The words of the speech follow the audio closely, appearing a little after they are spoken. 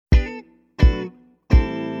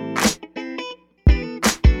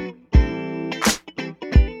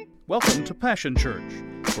Welcome to Passion Church.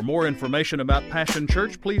 For more information about Passion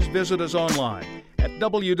Church, please visit us online at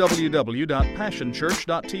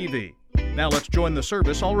www.passionchurch.tv. Now let's join the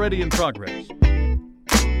service already in progress.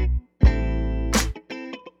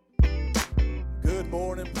 Good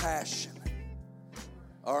morning, Passion.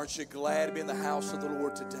 Aren't you glad to be in the house of the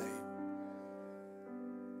Lord today?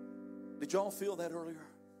 Did y'all feel that earlier?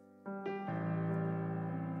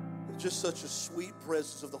 It's just such a sweet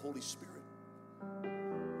presence of the Holy Spirit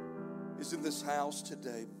is in this house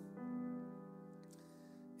today.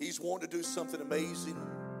 He's wanting to do something amazing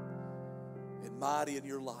and mighty in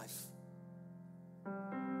your life.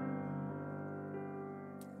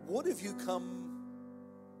 What have you come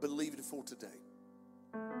believing for today?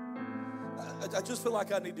 I just feel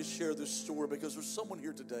like I need to share this story because there's someone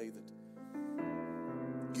here today that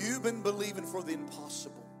you've been believing for the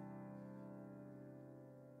impossible.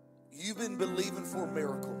 You've been believing for a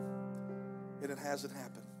miracle, and it hasn't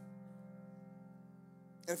happened.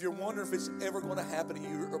 And if you're wondering if it's ever going to happen and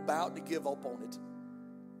you're about to give up on it.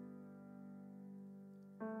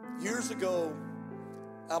 Years ago,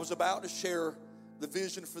 I was about to share the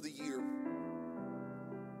vision for the year.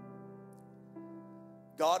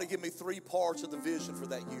 God had given me 3 parts of the vision for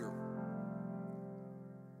that year.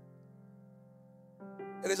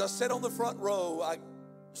 And as I sat on the front row, I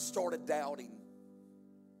started doubting.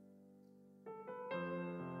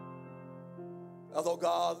 I thought,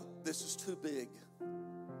 God, this is too big.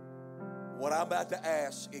 What I'm about to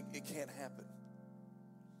ask, it can't happen.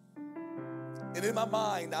 And in my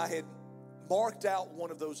mind, I had marked out one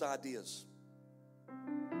of those ideas.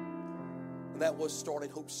 And that was start at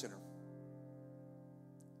Hope Center.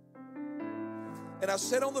 And I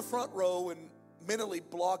sat on the front row and mentally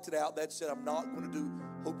blocked it out. That said, I'm not going to do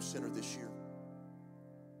Hope Center this year.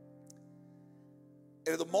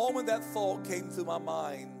 And at the moment that thought came through my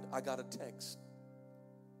mind, I got a text.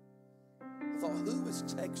 I thought, who is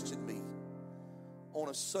texting me on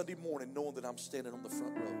a Sunday morning knowing that I'm standing on the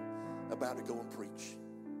front row about to go and preach?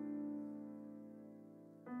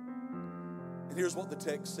 And here's what the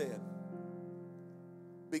text said.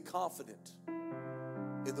 Be confident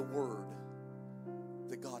in the word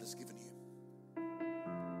that God has given you.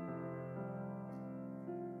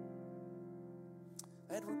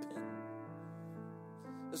 I had to repent.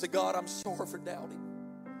 I said, God, I'm sorry for doubting.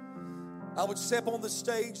 I would step on the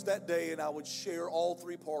stage that day and I would share all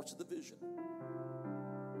 3 parts of the vision.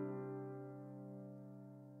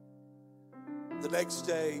 The next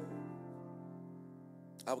day,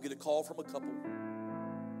 I would get a call from a couple.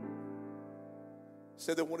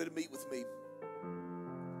 Said they wanted to meet with me.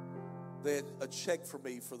 They had a check for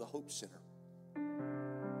me for the Hope Center.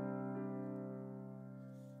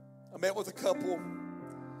 I met with a couple.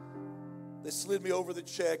 They slid me over the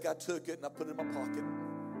check. I took it and I put it in my pocket.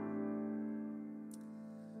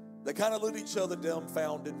 They kind of looked at each other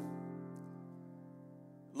dumbfounded.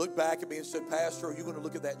 Looked back at me and said, Pastor, are you going to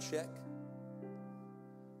look at that check?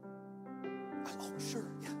 I said, oh, sure,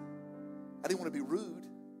 yeah. I didn't want to be rude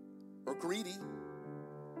or greedy.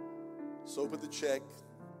 So I opened the check,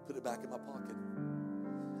 put it back in my pocket.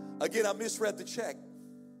 Again, I misread the check.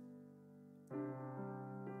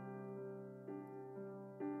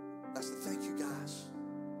 I said, thank you, guys.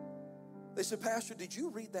 They said, Pastor, did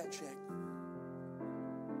you read that check?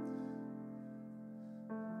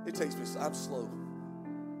 It takes me, I'm slow.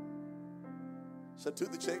 So I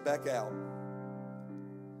took the check back out.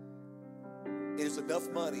 It is enough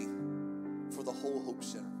money for the whole Hope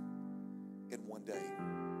Center in one day.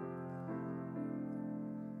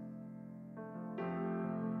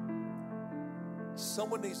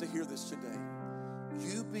 Someone needs to hear this today.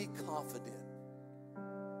 You be confident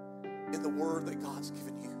in the word that God's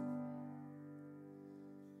given you.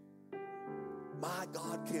 My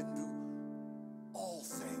God can do all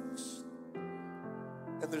things,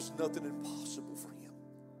 and there's nothing impossible for him.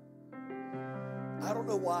 I don't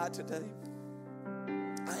know why today.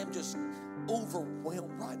 I am just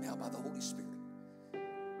overwhelmed right now by the Holy Spirit.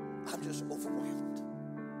 I'm just overwhelmed.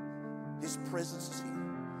 His presence is here.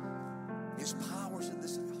 His power is in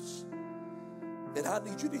this house. And I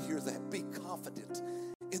need you to hear that. Be confident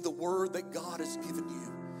in the word that God has given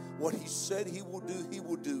you. What he said he will do, he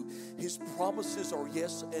will do. His promises are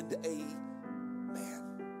yes and amen.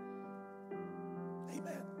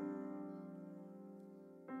 Amen.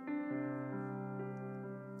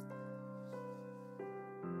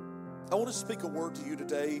 I want to speak a word to you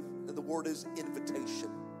today, and the word is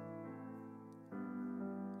invitation.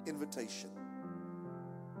 Invitation.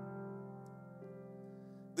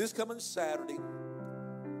 This coming Saturday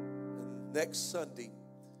and next Sunday,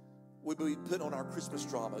 we'll be putting on our Christmas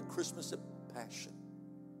drama, Christmas at Passion.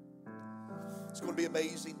 It's going to be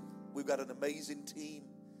amazing. We've got an amazing team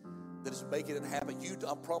that is making it happen.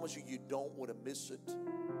 I promise you, you don't want to miss it.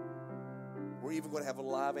 We're even going to have a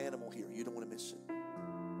live animal here. You don't want to miss it.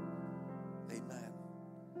 Amen.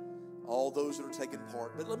 All those that are taking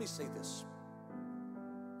part. But let me say this.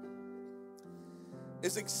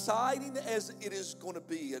 As exciting as it is going to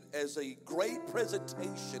be, as a great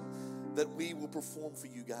presentation that we will perform for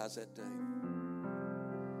you guys that day,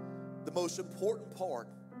 the most important part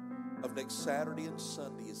of next Saturday and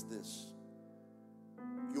Sunday is this: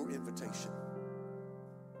 your invitation.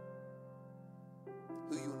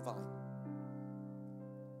 Who you invite.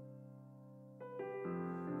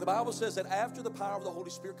 The Bible says that after the power of the Holy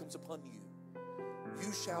Spirit comes upon you,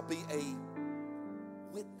 you shall be a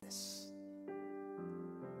witness.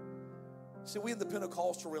 See, we in the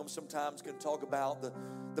Pentecostal realm sometimes can talk about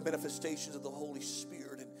the manifestations of the Holy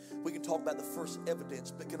Spirit, and we can talk about the first evidence.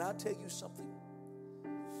 But can I tell you something?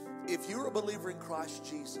 If you're a believer in Christ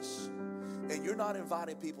Jesus and you're not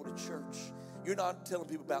inviting people to church, you're not telling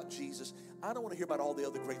people about Jesus, I don't want to hear about all the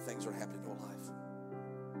other great things that are happening in your life.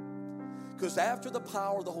 Because after the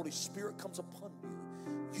power of the Holy Spirit comes upon you,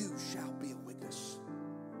 you shall be a witness.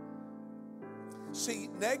 See,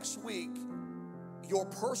 next week, your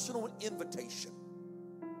personal invitation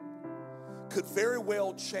could very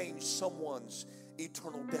well change someone's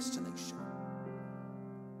eternal destination.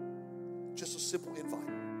 Just a simple invite.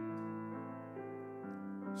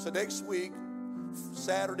 So next week,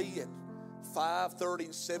 Saturday at 5:30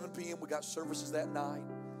 and 7 p.m., we got services that night.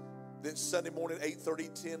 Then Sunday morning, 8:30,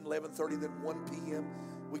 10, 11:30, then 1 p.m.,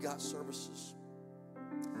 we got services.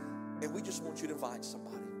 And we just want you to invite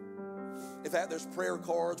somebody. In fact, there's prayer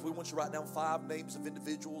cards. We want you to write down 5 names of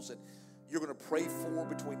individuals that you're going to pray for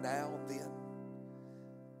between now and then.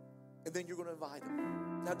 And then you're going to invite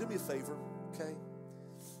them. Now, do me a favor, okay?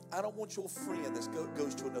 I don't want your friend that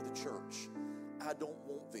goes to another church. I don't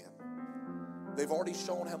want them. They've already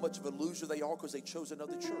shown how much of a loser they are because they chose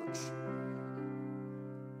another church.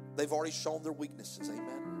 They've already shown their weaknesses,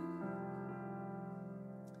 amen?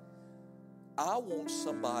 I want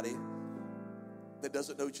somebody that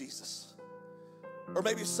doesn't know Jesus. Or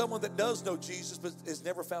maybe someone that does know Jesus but has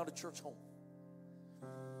never found a church home.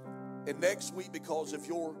 And next week, because of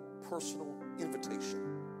your personal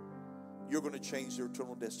invitation, you're going to change their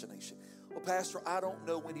eternal destination. Well, Pastor, I don't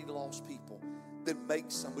know any lost people. Then make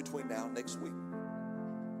some between now and next week.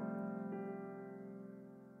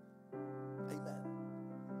 Amen.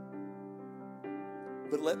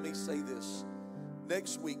 But let me say this.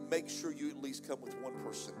 Next week, make sure you at least come with one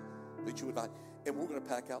person that you invite. And we're going to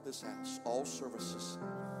pack out this house, all services.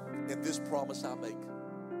 And this promise I make.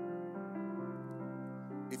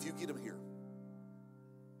 If you get them here,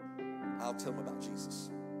 I'll tell them about Jesus.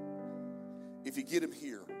 If you get them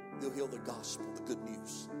here, they'll hear the gospel, the good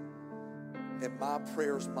news. And my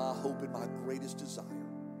prayers, my hope, and my greatest desire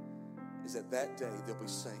is that that day they'll be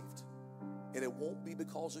saved. And it won't be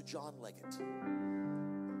because of John Leggett.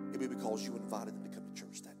 It'll be because you invited them to come to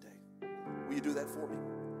church that day. Will you do that for me?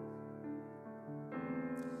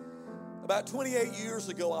 About 28 years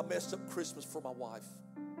ago, I messed up Christmas for my wife.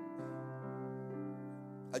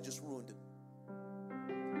 I just ruined it.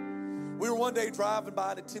 We were one day driving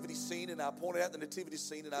by a nativity scene, and I pointed out the nativity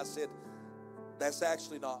scene, and I said, that's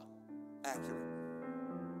actually not accurate,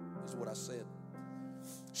 is what I said.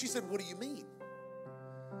 She said, what do you mean?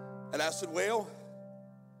 And I said, well,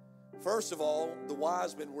 first of all, the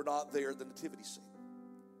wise men were not there at the nativity scene.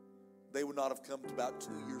 They would not have come to about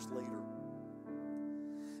 2 years later.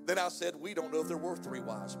 Then I said, we don't know if there were 3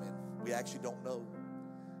 wise men. We actually don't know.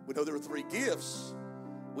 We know there were 3 gifts.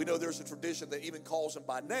 We know there's a tradition that even calls them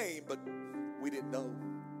by name, but we didn't know.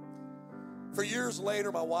 For years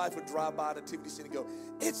later, my wife would drive by a nativity scene and go,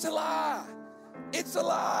 it's a lie. It's a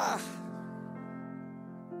lie.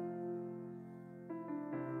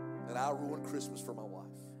 And I ruined Christmas for my wife.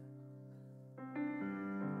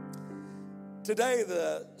 Today,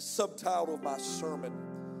 the subtitle of my sermon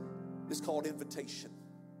is called Invitation.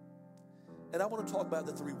 And I want to talk about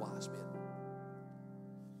the 3 wise men.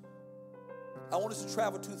 I want us to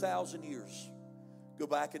travel 2,000 years, go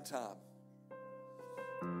back in time.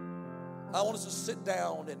 I want us to sit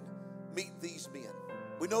down and meet these men.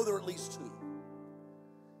 We know there are at least 2.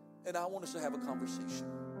 And I want us to have a conversation.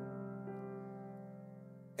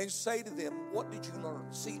 And say to them, what did you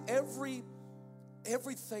learn? See, everything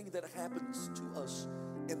that happens to us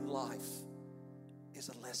in life is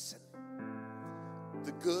a lesson.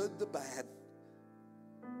 The good, the bad,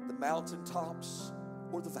 the mountaintops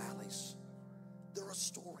or the valleys. They're a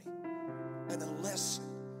story and a lesson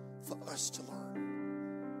for us to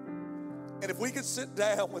learn. And if we could sit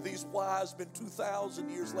down with these wise men 2,000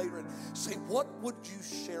 years later and say, what would you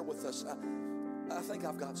share with us? I think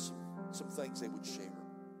I've got some things they would share.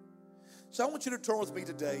 So I want you to turn with me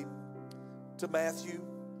today to Matthew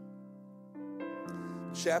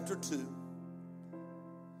chapter 2,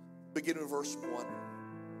 beginning with verse 1.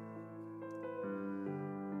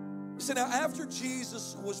 He said, now after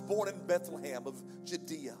Jesus was born in Bethlehem of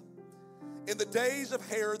Judea, in the days of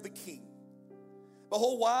Herod the king,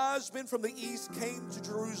 behold, wise men from the east came to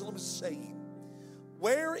Jerusalem saying,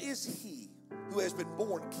 where is he who has been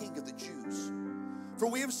born King of the Jews? For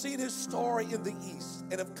we have seen his star in the east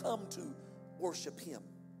and have come to worship him.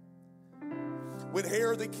 When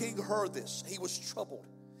Herod the king heard this, he was troubled,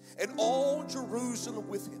 and all Jerusalem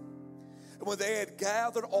with him. And when they had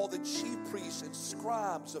gathered all the chief priests and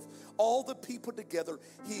scribes of all the people together,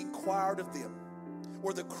 he inquired of them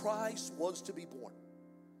where the Christ was to be born.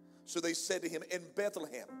 So they said to him, in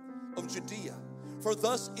Bethlehem of Judea, for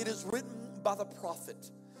thus it is written by the prophet,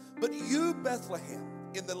 but you, Bethlehem,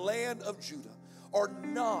 in the land of Judah, are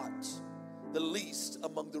not the least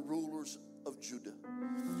among the rulers of Judah.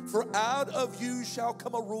 For out of you shall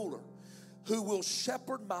come a ruler who will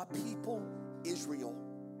shepherd my people Israel.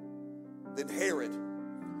 Then Herod,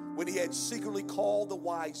 when he had secretly called the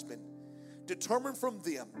wise men, determined from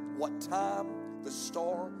them what time the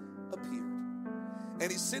star appeared.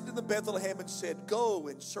 And he sent to Bethlehem and said, go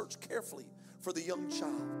and search carefully for the young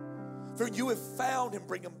child. For you have found him,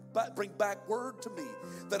 bring back word to me,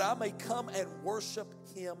 that I may come and worship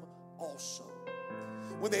him also.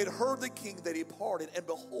 When they had heard the king, they departed, and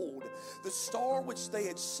behold, the star which they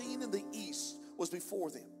had seen in the east was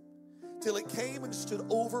before them, till it came and stood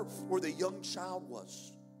over where the young child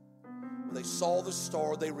was. When they saw the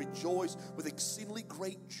star, they rejoiced with exceedingly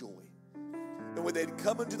great joy. And when they had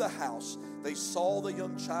come into the house, they saw the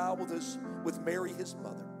young child with Mary his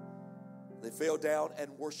mother. They fell down and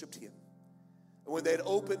worshiped him. And when they had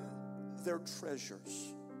opened their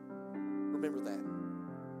treasures, remember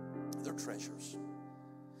that, their treasures,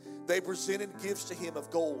 they presented gifts to him of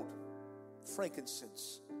gold,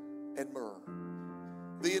 frankincense, and myrrh.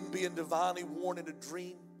 Then, being divinely warned in a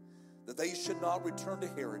dream that they should not return to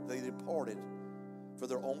Herod, they departed for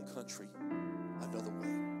their own country another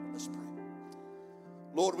way. Let's pray.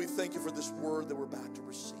 Lord, we thank you for this word that we're about to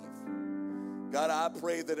receive. God, I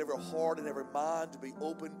pray that every heart and every mind to be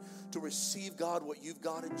open to receive, God, what you've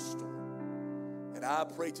got in store. And I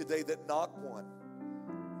pray today that not one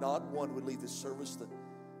would leave this service the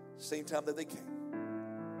same time that they came.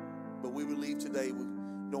 But we will leave today with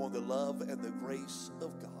knowing the love and the grace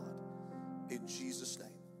of God. In Jesus' name,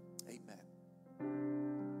 amen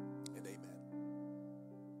and amen.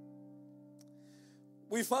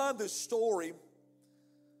 We find this story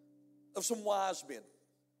of some wise men.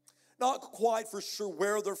 Not quite for sure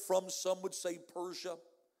where they're from. Some would say Persia.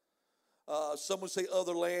 Some would say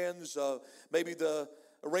other lands, maybe the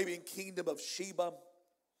Arabian kingdom of Sheba.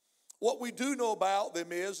 What we do know about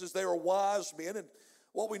them is they are wise men, and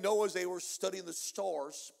what we know is they were studying the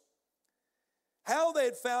stars. How they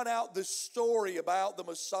had found out this story about the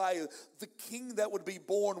Messiah, the king that would be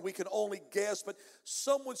born, we can only guess, but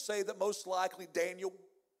some would say that most likely Daniel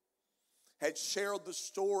had shared the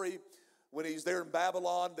story when he's there in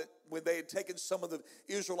Babylon, that when they had taken some of the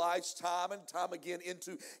Israelites time and time again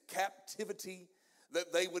into captivity,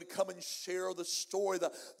 that they would come and share the story,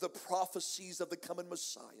 the prophecies of the coming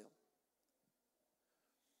Messiah.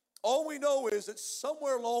 All we know is that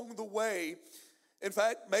somewhere along the way, in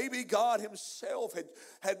fact, maybe God himself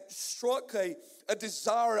had struck a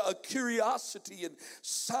desire, a curiosity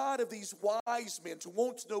inside of these wise men to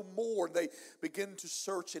want to know more, and they begin to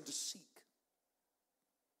search and to seek.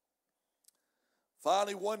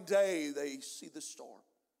 Finally, one day, they see the star.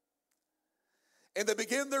 And they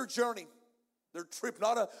begin their journey, their trip,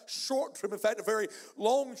 not a short trip, in fact, a very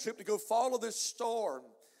long trip to go follow this star.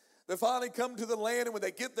 They finally come to the land, and when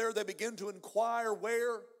they get there, they begin to inquire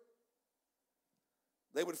where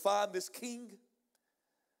they would find this king.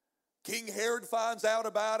 King Herod finds out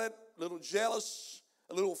about it, a little jealous,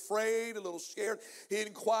 a little afraid, a little scared. He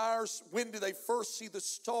inquires, when did they first see the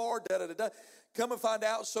star? Come and find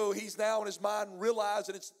out. So he's now in his mind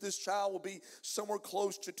realizing this child will be somewhere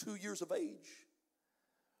close to 2 years of age.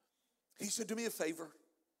 He said, do me a favor.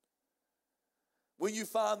 When you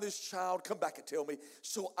find this child, come back and tell me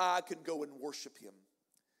so I can go and worship him.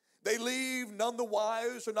 They leave none the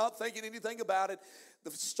wiser, not thinking anything about it.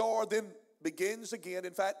 The star then begins again.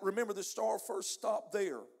 In fact, remember, the star first stopped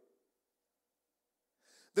there.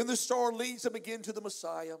 Then the star leads them again to the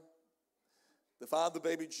Messiah. They find the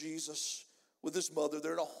baby Jesus with his mother.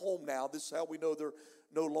 They're in a home now. This is how we know they're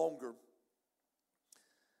no longer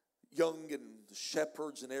young and the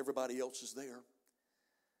shepherds and everybody else is there.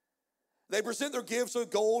 They present their gifts of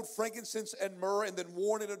gold, frankincense, and myrrh, and then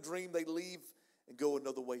warned in a dream they leave and go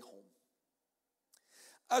another way home.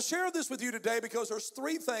 I share this with you today because there's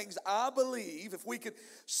three things I believe if we could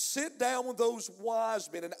sit down with those wise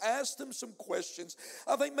men and ask them some questions,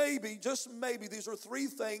 I think maybe, just maybe, these are three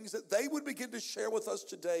things that they would begin to share with us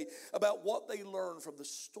today about what they learned from the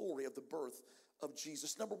story of the birth of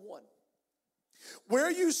Jesus. Number one, where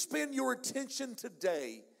you spend your attention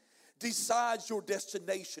today decides your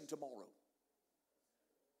destination tomorrow.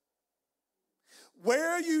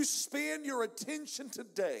 Where you spend your attention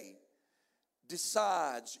today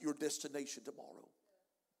decides your destination tomorrow.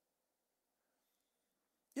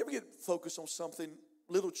 You ever get focused on something?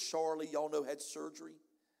 Little Charlie, y'all know, had surgery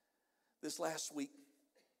this last week.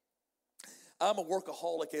 I'm a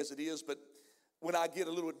workaholic as it is, but when I get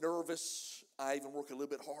a little nervous, I even work a little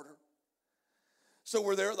bit harder. So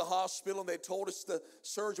we're there at the hospital, and they told us the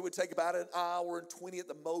surgery would take about an hour and 20 at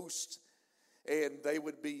the most. And they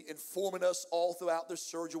would be informing us all throughout the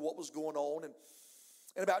surgery what was going on. And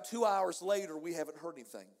about 2 hours later, we haven't heard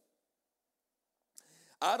anything.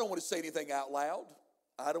 I don't want to say anything out loud.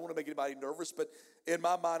 I don't want to make anybody nervous. But in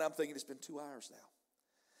my mind, I'm thinking it's been 2 hours now.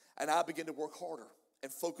 And I begin to work harder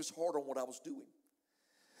and focus harder on what I was doing.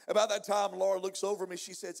 About that time, Laura looks over me.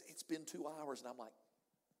 She says, it's been 2 hours. And I'm like,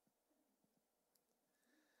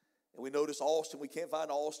 and we notice Austin. We can't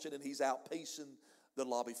find Austin, and he's out pacing the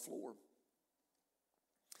lobby floor.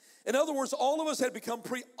 In other words, all of us had become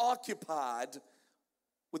preoccupied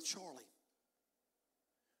with Charlie.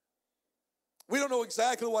 We don't know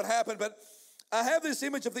exactly what happened, but I have this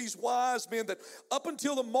image of these wise men that up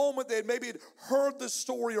until the moment they maybe had heard the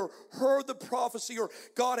story or heard the prophecy, or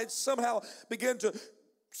God had somehow begun to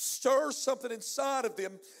stir something inside of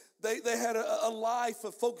them, they had a life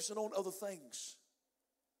of focusing on other things.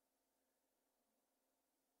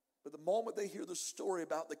 But the moment they hear the story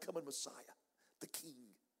about the coming Messiah, the King,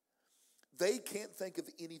 they can't think of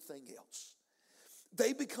anything else.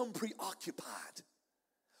 They become preoccupied,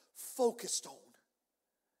 focused on.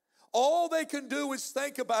 All they can do is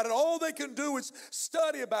think about it. All they can do is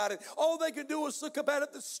study about it. All they can do is look up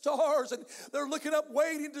at the stars, and they're looking up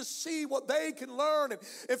waiting to see what they can learn. And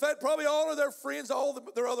in fact, probably all of their friends,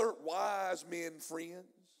 their other wise men friends,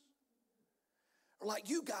 are like,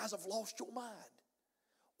 you guys have lost your mind.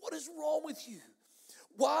 What is wrong with you?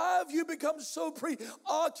 Why have you become so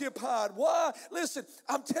preoccupied? Why? Listen,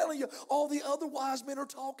 I'm telling you, all the other wise men are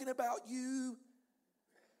talking about you.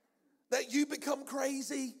 That you become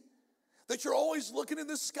crazy. That you're always looking in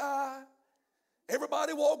the sky.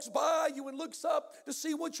 Everybody walks by you and looks up to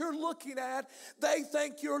see what you're looking at. They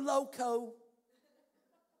think you're loco.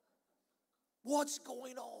 What's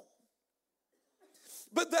going on?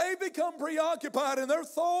 But they become preoccupied, and their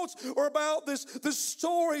thoughts are about this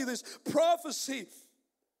story, this prophecy.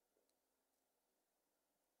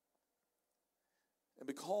 And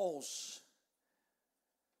because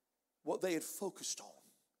what they had focused on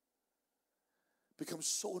becomes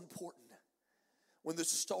so important, when the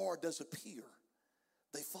star does appear,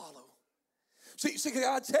 they follow. See, can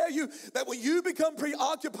I tell you that when you become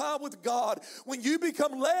preoccupied with God, when you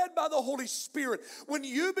become led by the Holy Spirit, when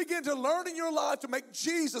you begin to learn in your life to make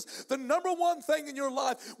Jesus the number one thing in your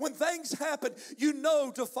life, when things happen, you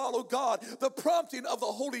know to follow God. The prompting of the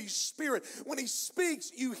Holy Spirit. When He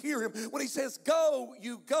speaks, you hear Him. When He says go,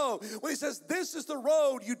 you go. When He says this is the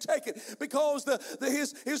road, you take it. Because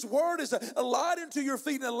His word is a light unto your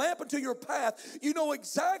feet and a lamp unto your path. You know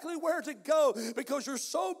exactly where to go because you're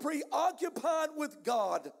so preoccupied with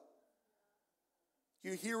God.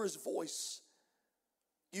 You hear His voice.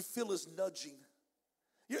 You feel His nudging.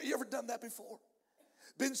 You ever done that before?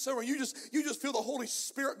 Been somewhere, you just feel the Holy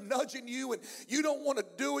Spirit nudging you, and you don't want to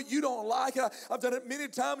do it. You don't like it. I've done it many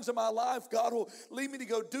times in my life. God will lead me to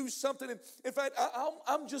go do something. And in fact,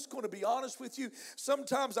 I'm just going to be honest with you.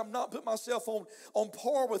 Sometimes I'm not putting myself on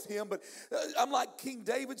par with Him, but I'm like King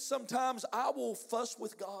David. Sometimes I will fuss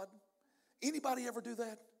with God. Anybody ever do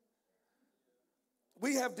that?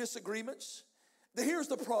 We have disagreements. Here's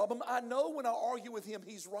the problem. I know when I argue with Him,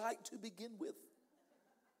 He's right to begin with.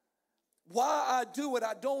 Why I do it,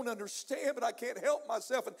 I don't understand, but I can't help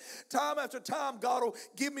myself. And time after time, God will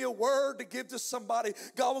give me a word to give to somebody.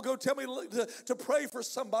 God will go tell me to pray for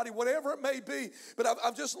somebody, whatever it may be. But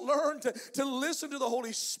I've just learned to listen to the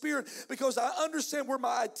Holy Spirit because I understand where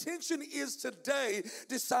my attention is today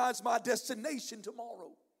decides my destination tomorrow.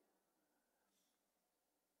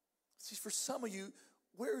 See, for some of you,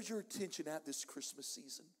 where's your attention at this Christmas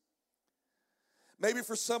season? Maybe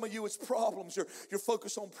for some of you it's problems. You're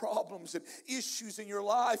focused on problems and issues in your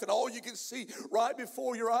life, and all you can see right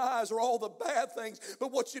before your eyes are all the bad things.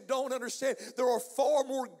 But what you don't understand, there are far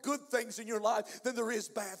more good things in your life than there is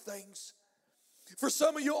bad things. For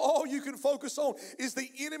some of you, all you can focus on is the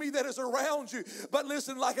enemy that is around you. But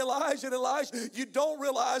listen, like Elijah and Elisha, you don't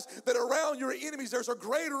realize that around your enemies there's a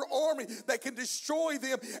greater army that can destroy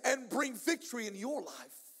them and bring victory in your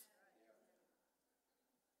life.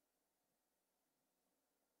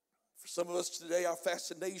 For some of us today, our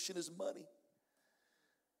fascination is money.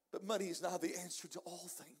 But money is not the answer to all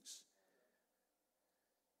things.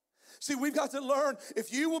 See, we've got to learn,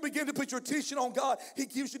 if you will begin to put your attention on God, He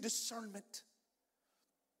gives you discernment.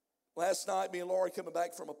 Last night, me and Laurie coming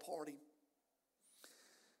back from a party.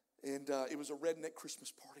 And it was a redneck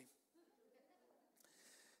Christmas party.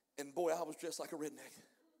 And boy, I was dressed like a redneck.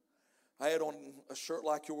 I had on a shirt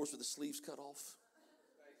like yours with the sleeves cut off.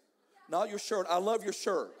 Not your shirt. I love your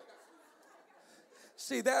shirt.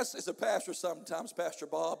 See, that's, as a pastor sometimes, Pastor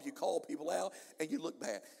Bob, you call people out and you look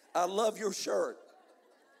bad. I love your shirt.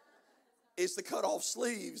 It's the cut off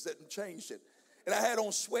sleeves that changed it. And I had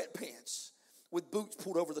on sweatpants with boots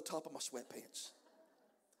pulled over the top of my sweatpants.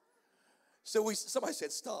 So somebody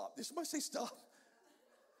said, stop. Did somebody say stop?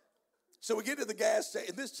 So we get to the gas station,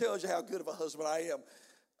 and this tells you how good of a husband I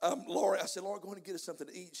am. Laura, I said, Laura, go in and get us something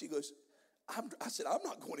to eat. She goes, I said, I'm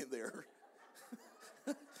not going in there.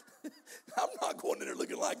 I'm not going in there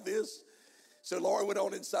looking like this. So Laura went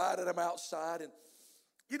on inside, and I'm outside. And,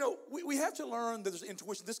 you know, we have to learn that there's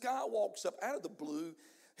intuition. This guy walks up out of the blue.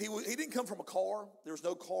 He didn't come from a car. There was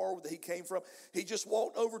no car that he came from. He just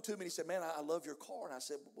walked over to me, and he said, man, I love your car. And I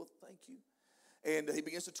said, well, thank you. And he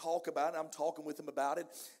begins to talk about it. I'm talking with him about it.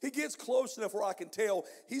 He gets close enough where I can tell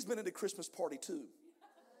he's been at a Christmas party too.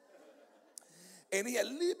 And he had a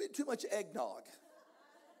little bit too much eggnog.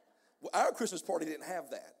 Well, our Christmas party didn't have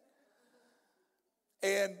that.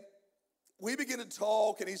 And we begin to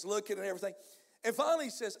talk, and he's looking and everything. And finally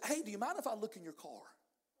he says, hey, do you mind if I look in your car?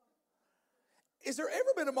 Is there ever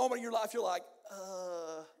been a moment in your life you're like,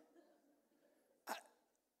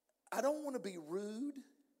 I don't want to be rude,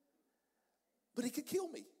 but he could kill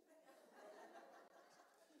me?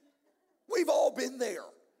 We've all been there.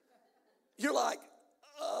 You're like,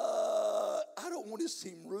 I don't want to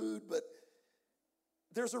seem rude, but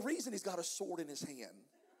there's a reason he's got a sword in his hand.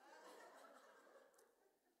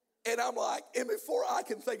 And I'm like, and before I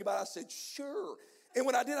can think about it, I said, sure. And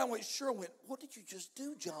when I did, I went, sure. I went, what did you just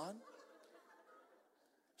do, John?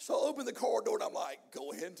 So I opened the car door, and I'm like,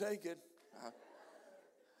 go ahead and take it.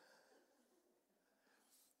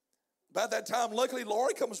 About that time, luckily,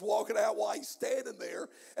 Laurie comes walking out while he's standing there,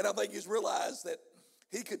 and I think he's realized that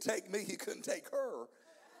he could take me, he couldn't take her.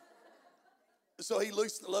 So he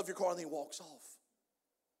looks, love your car, and then he walks off.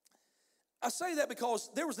 I say that because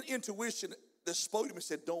there was an intuition that spoke to me and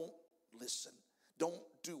said, don't listen. Don't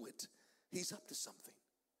do it. He's up to something.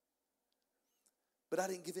 But I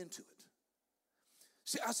didn't give in to it.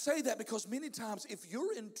 See, I say that because many times if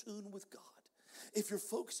you're in tune with God, if you're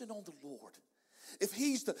focusing on the Lord, if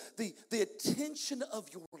He's the attention of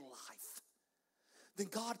your life, then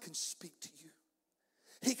God can speak to you.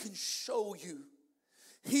 He can show you.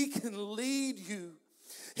 He can lead you.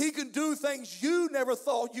 He can do things you never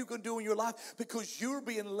thought you could do in your life because you're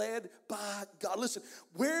being led by God. Listen,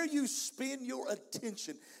 where you spend your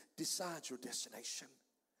attention decides your destination.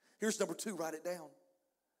 Here's number 2, write it down.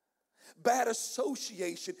 Bad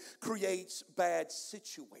association creates bad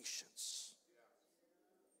situations.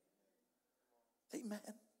 Amen.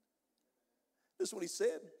 This is what he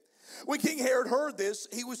said. When King Herod heard this,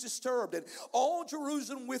 he was disturbed, and all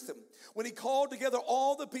Jerusalem with him. When he called together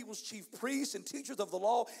all the people's chief priests and teachers of the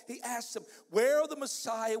law, he asked them where the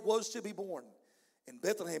Messiah was to be born. In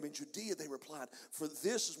Bethlehem in Judea, they replied, for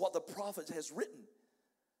this is what the prophet has written.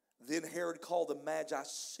 Then Herod called the Magi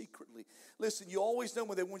secretly. Listen, you always know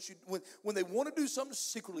when they want to do something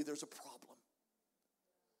secretly, there's a problem.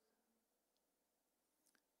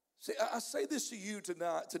 See, I say this to you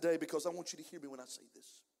today because I want you to hear me when I say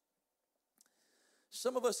this.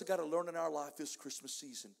 Some of us have got to learn in our life this Christmas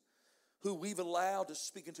season who we've allowed to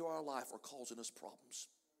speak into our life are causing us problems.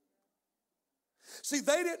 See,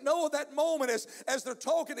 they didn't know at that moment as they're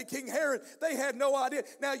talking to King Herod, they had no idea.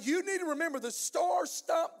 Now, you need to remember the star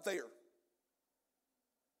stopped there.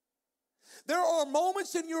 There are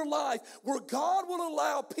moments in your life where God will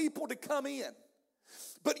allow people to come in.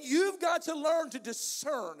 But you've got to learn to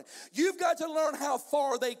discern. You've got to learn how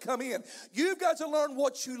far they come in. You've got to learn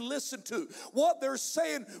what you listen to, what they're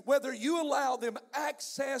saying, whether you allow them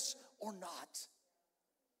access or not.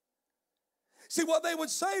 See, what they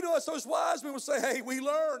would say to us, those wise men would say, hey, we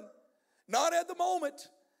learn. Not at the moment,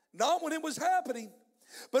 not when it was happening,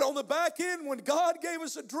 but on the back end, when God gave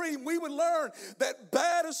us a dream, we would learn that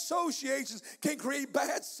bad associations can create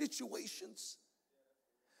bad situations.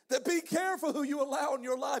 That be careful who you allow in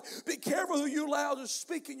your life. Be careful who you allow to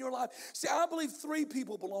speak in your life. See, I believe 3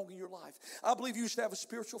 people belong in your life. I believe you should have a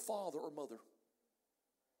spiritual father or mother.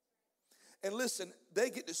 And listen, they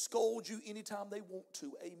get to scold you anytime they want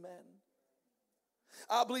to. Amen.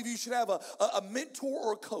 I believe you should have a mentor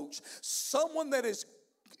or a coach. Someone that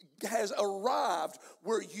has arrived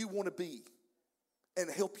where you want to be and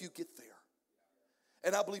help you get there.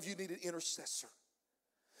 And I believe you need an intercessor.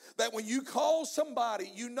 That when you call somebody,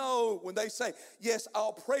 you know when they say, yes,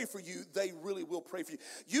 I'll pray for you, they really will pray for you.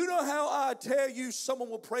 You know how I tell you someone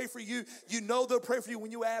will pray for you? You know they'll pray for you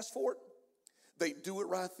when you ask for it? They do it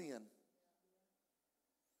right then.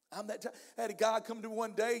 I had a guy come to me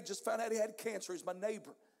one day, just found out he had cancer. He's my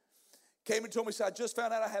neighbor. Came and told me, said, I just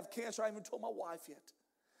found out I have cancer. I haven't even told my wife yet.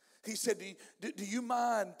 He said, do you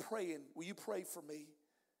mind praying? Will you pray for me?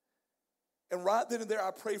 And right then and there,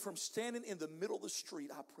 I prayed for him. Standing in the middle of the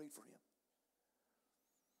street, I prayed for him.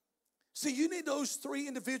 See, you need those 3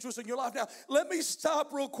 individuals in your life. Now, let me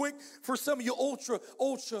stop real quick for some of you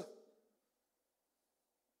ultra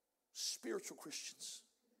spiritual Christians.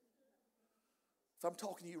 If I'm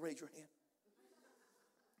talking to you, raise your hand.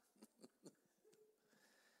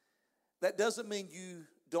 That doesn't mean you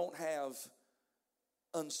don't have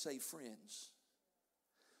unsaved friends.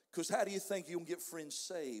 Because how do you think you're going to get friends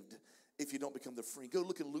saved if you don't become their friend? Go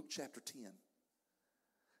look at Luke chapter 10.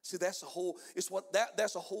 See, that's a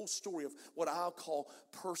whole story of what I'll call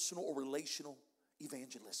personal or relational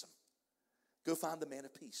evangelism. Go find the man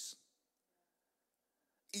of peace.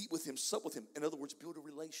 Eat with him, sup with him. In other words, build a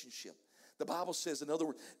relationship. The Bible says, in other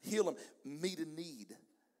words, heal him, meet a need.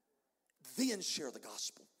 Then share the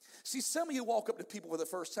gospel. See, some of you walk up to people for the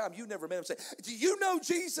first time, you never met them, say, do you know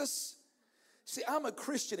Jesus? See, I'm a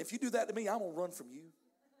Christian. If you do that to me, I'm going to run from you.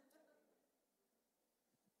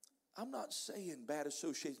 I'm not saying bad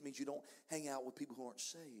associates means you don't hang out with people who aren't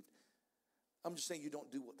saved. I'm just saying you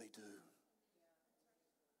don't do what they do.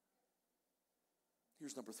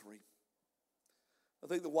 Here's number 3. I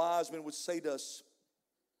think the wise men would say to us,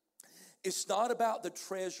 it's not about the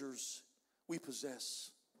treasures we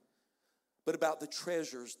possess, but about the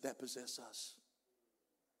treasures that possess us.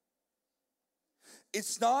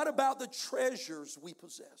 It's not about the treasures we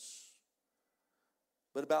possess,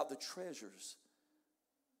 but about the treasures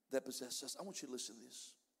that possess us. I want you to listen to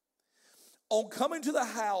this. On coming to the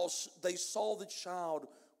house, they saw the child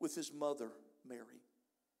with his mother, Mary.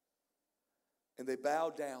 And they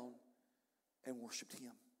bowed down and worshiped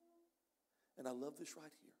him. And I love this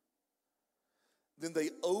right here. Then they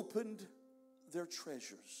opened their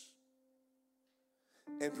treasures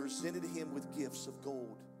and presented him with gifts of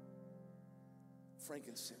gold,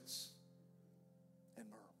 frankincense, and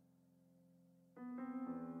myrrh.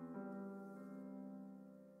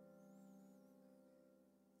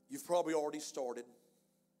 You've probably already started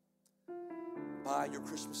buying your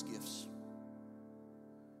Christmas gifts.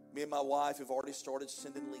 Me and my wife have already started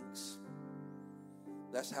sending links.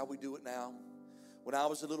 That's how we do it now. When I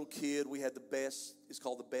was a little kid, we had the best, it's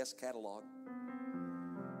called the Best catalog.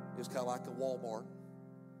 It was kind of like a Walmart.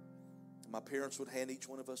 My parents would hand each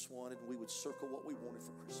one of us one, and we would circle what we wanted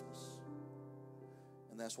for Christmas.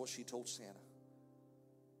 And that's what she told Santa.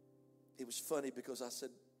 It was funny because I said,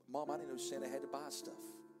 Mom, I didn't know Santa had to buy stuff.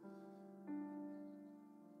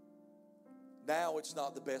 Now it's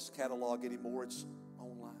not the Best catalog anymore, it's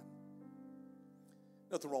online.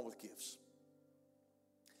 Nothing wrong with gifts.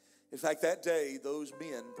 In fact, that day, those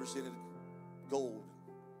men presented gold,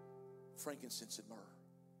 frankincense, and myrrh.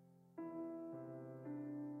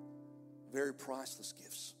 Very priceless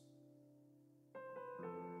gifts.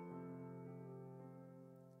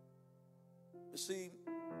 You see,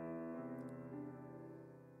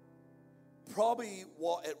 probably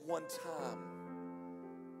what at one time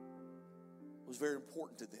was very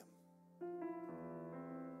important to them.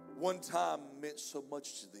 One time meant so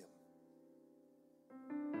much to them.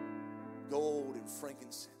 Gold and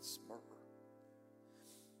frankincense, myrrh.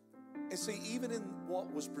 And see, even in what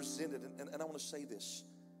was presented, and I want to say this,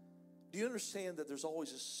 do you understand that there's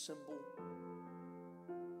always a symbol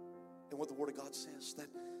in what the Word of God says?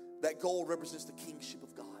 That gold represents the kingship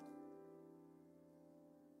of God.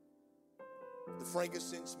 The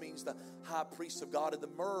frankincense means the high priest of God, and the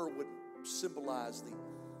myrrh would symbolize the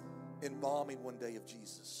embalming one day of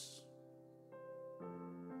Jesus,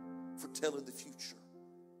 foretelling the future,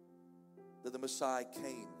 that the Messiah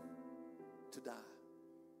came to die.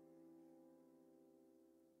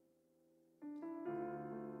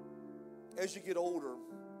 As you get older,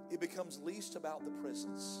 it becomes least about the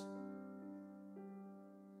presents.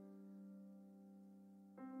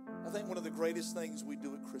 I think one of the greatest things we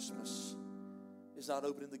do at Christmas is not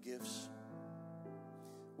opening the gifts.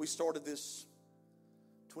 We started this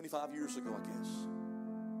 25 years ago, I guess.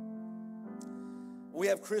 We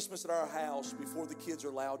have Christmas at our house before the kids are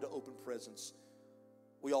allowed to open presents.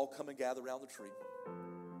 We all come and gather around the tree.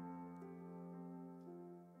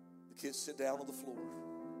 The kids sit down on the floor.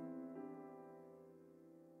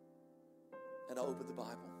 And I open the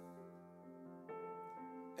Bible.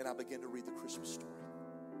 And I begin to read the Christmas story.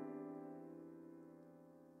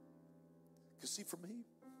 Because see, for me,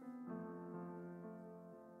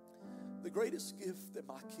 the greatest gift that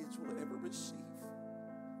my kids will ever receive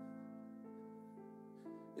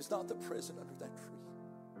is not the present under that tree.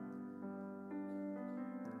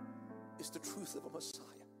 It's the truth of a Messiah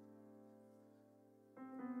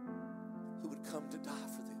who would come to die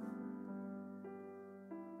for them.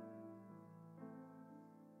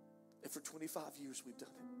 And for 25 years we've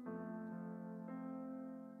done it.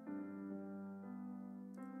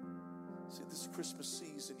 See, this Christmas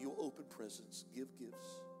season, you'll open presents, give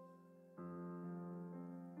gifts.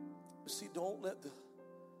 But see, don't let the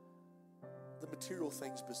material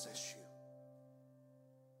things possess you.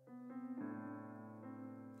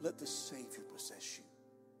 Let the Savior possess you.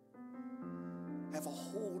 Have a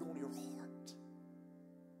hold on your heart.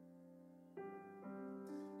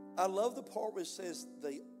 I love the part where it says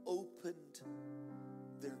they opened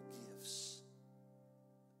their gifts.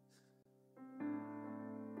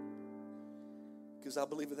 Because I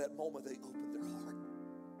believe at that moment they opened their heart.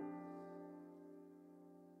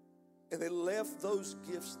 And they left those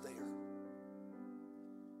gifts there.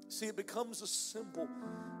 See, it becomes a symbol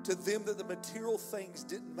to them that the material things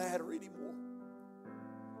didn't matter anymore.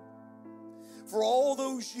 For all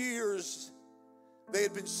those years, they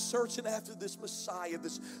had been searching after this Messiah,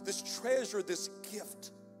 this treasure, this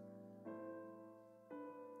gift.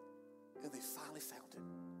 And they finally found it.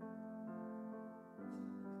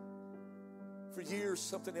 For years,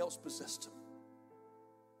 something else possessed them.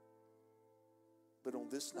 But on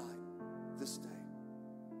this night, this day,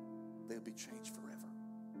 they'll be changed forever.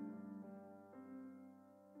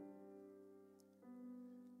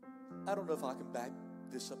 I don't know if I can back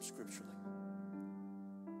this up scripturally.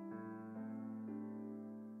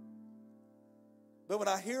 But when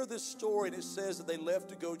I hear this story and it says that they left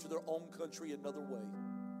to go to their own country another way,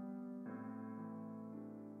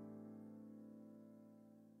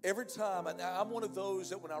 every time, and I'm one of those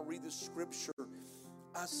that when I read the scripture,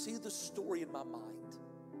 I see the story in my mind.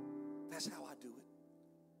 That's how I do it.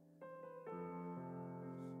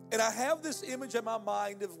 And I have this image in my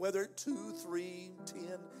mind of whether 2, 3,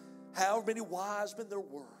 10, however many wise men there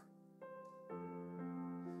were.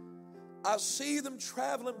 I see them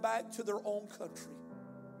traveling back to their own country.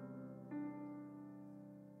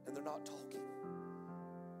 And they're not talking.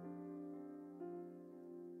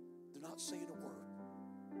 They're not saying a word.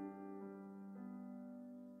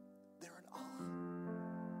 They're in awe.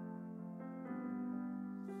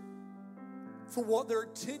 For what their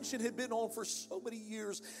attention had been on for so many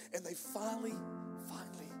years, and they finally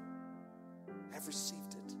have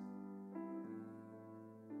received it.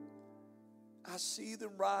 I see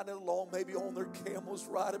them riding along, maybe on their camels,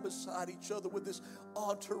 riding beside each other with this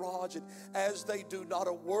entourage. And as they do, not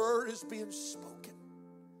a word is being spoken.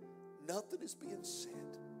 Nothing is being said.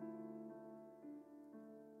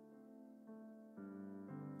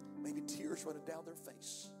 Maybe tears running down their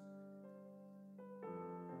face.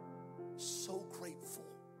 So grateful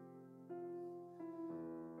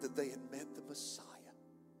that they had met the Messiah.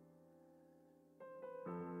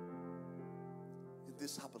 And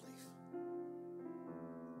this I believe.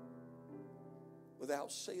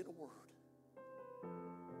 Without saying a word,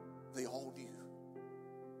 they all knew.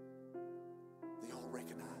 They all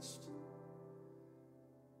recognized.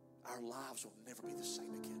 Our lives will never be the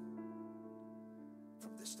same again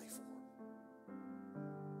from this day forward.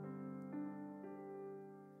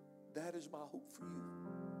 That is my hope for you.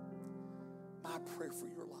 My prayer for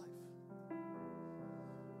your life.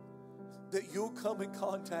 That you'll come in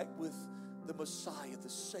contact with the Messiah, the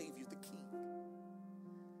Savior, the King.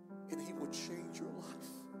 And He will change your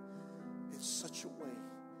life in such a way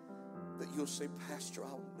that you'll say, Pastor,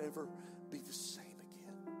 I'll never be the same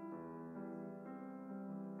again.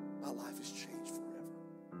 My life has changed forever.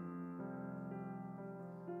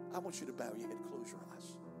 I want you to bow your head, close your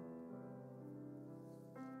eyes.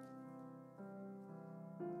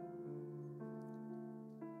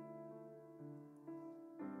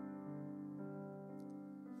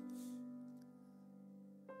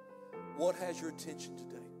 What has your attention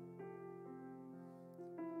today?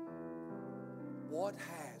 what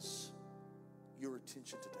has your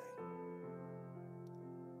attention today?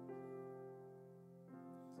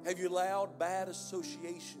 Have you allowed bad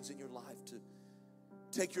associations in your life to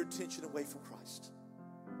take your attention away from Christ?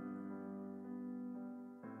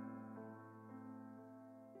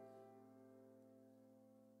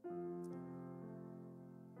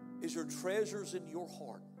 Is there treasures in your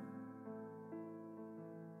heart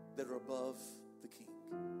that are above the King?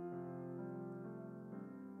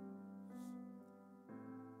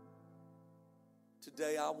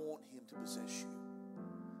 Today I want Him to possess you,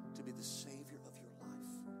 to be the Savior of your life.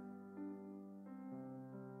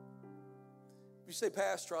 If you say,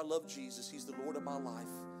 Pastor, I love Jesus, He's the Lord of my life,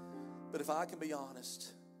 but if I can be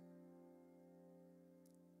honest,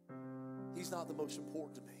 He's not the most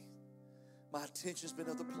important to me. My attention's been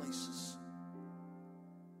other places.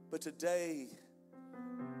 But today,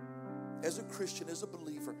 as a Christian, as a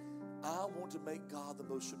believer, I want to make God the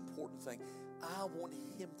most important thing. I want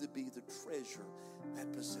Him to be the treasure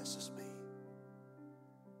that possesses me.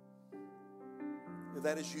 If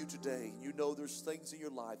that is you today, you know there's things in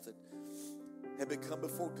your life that have been come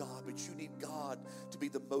before God, but you need God to be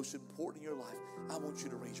the most important in your life. I want you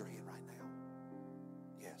to raise your hand right now.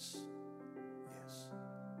 Yes. Yes.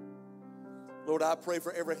 Lord, I pray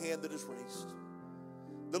for every hand that is raised.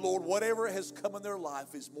 The Lord, whatever has come in their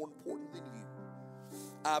life is more important than you.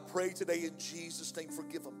 I pray today in Jesus' name,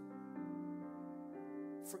 forgive them.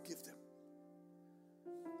 Forgive them.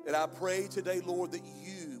 And I pray today, Lord, that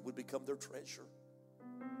you would become their treasure,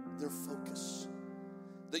 their focus.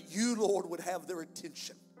 That you, Lord, would have their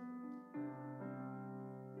attention.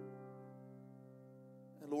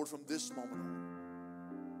 And Lord, from this moment on,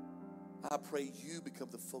 I pray you become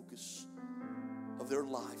the focus of their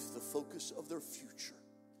life, the focus of their future,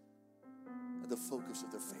 and the focus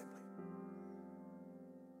of their family.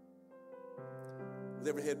 With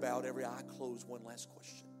every head bowed, every eye closed, one last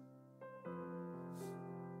question.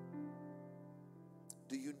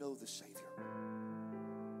 Do you know the Savior?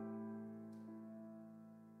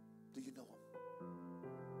 Do you know Him?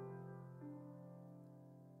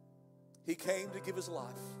 He came to give His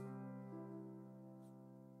life,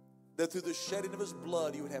 that through the shedding of His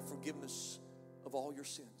blood you would have forgiveness of all your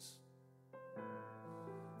sins.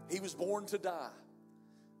 He was born to die,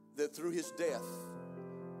 that through His death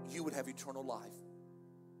you would have eternal life.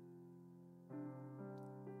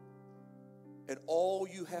 And all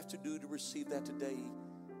you have to do to receive that today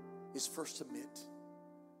is first admit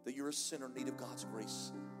that you're a sinner in need of God's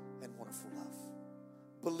grace and wonderful love.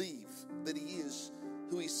 Believe that He is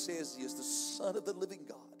who He says He is, the Son of the living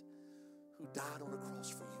God who died on the cross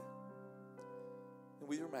for you. And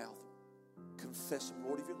with your mouth, confess Him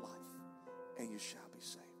Lord of your life, and you shall be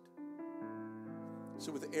saved.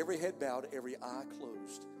 So with every head bowed, every eye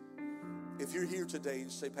closed, if you're here today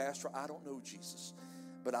and say, Pastor, I don't know Jesus,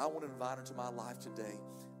 but I want to invite Him to my life today,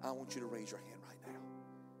 I want you to raise your hand right now.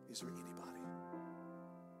 Is there anybody?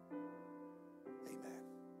 Amen.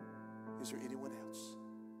 Is there anyone else?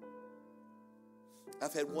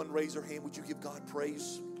 I've had one raise their hand. Would you give God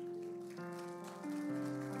praise?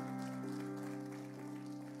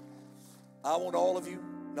 I want all of you,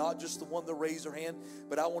 not just the one that raised their hand,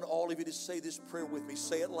 but I want all of you to say this prayer with me.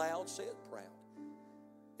 Say it loud, say it proud.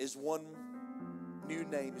 As one new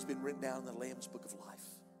name has been written down in the Lamb's Book of Life.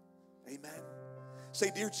 Amen.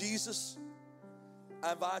 Say, Dear Jesus,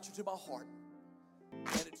 I invite you to my heart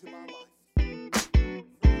and into my life.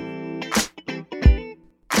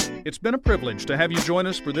 It's been a privilege to have you join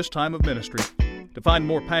us for this time of ministry. To find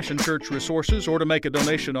more Passion Church resources or to make a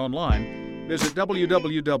donation online, visit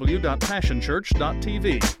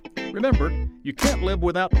www.passionchurch.tv. Remember, you can't live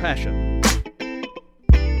without passion.